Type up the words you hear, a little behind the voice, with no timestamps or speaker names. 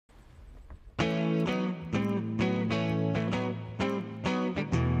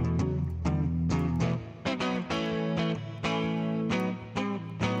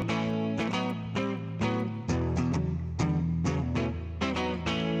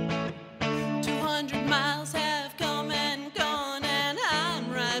100 miles have come and gone, and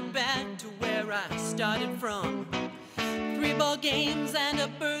I'm right back to where I started from. 3 ball games and a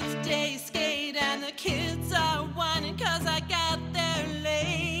birthday skate, and the kids are whining 'cause I got there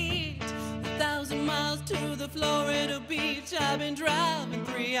late. 1,000 miles to the Florida beach. I've been driving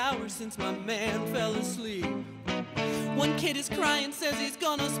 3 hours since my man fell asleep. One kid is crying, says he's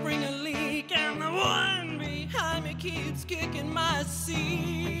gonna spring a leak, and the one behind me keeps kicking my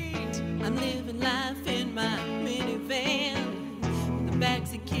seat. I'm living life in my minivan. The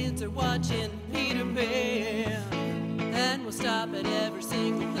backseat kids are watching Peter Pan, and we'll stop at every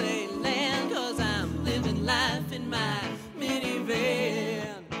single playland, 'cause I'm living life in my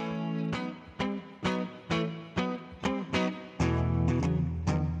minivan.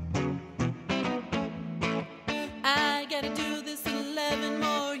 I gotta do this 11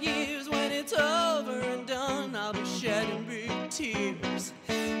 more years. When it's over and done, I'll be shedding big tears.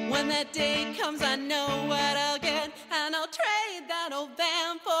 When that day comes, I know what I'll get, and I'll trade that old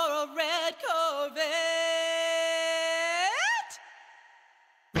van for a red Corvette.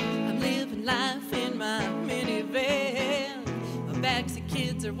 I'm living life in my minivan. The backseat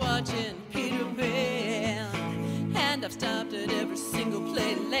kids are watching Peter Pan, and I've stopped at every single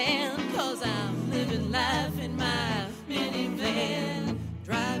playland, 'cause I'm living life in my minivan.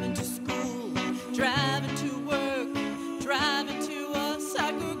 Driving to school, driving to work, driving to a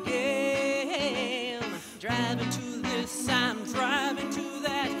soccer game, driving to this, I'm driving to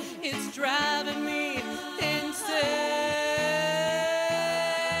that. It's driving me insane.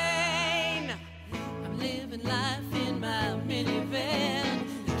 I'm living life in my minivan.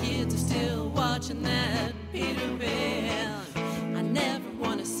 The kids are still watching that Peter Pan. I never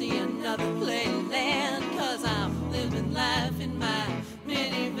wanna see another playland, 'cause I'm living life in my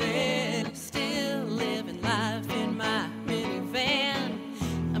minivan. Still living life in my minivan.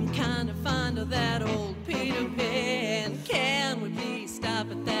 I'm kinda fond of that old Peter Pan. Can we please stop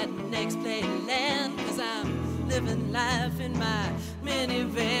at that next playland? 'Cause I'm living life in my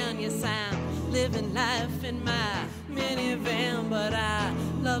minivan. Yes, I'm living life in my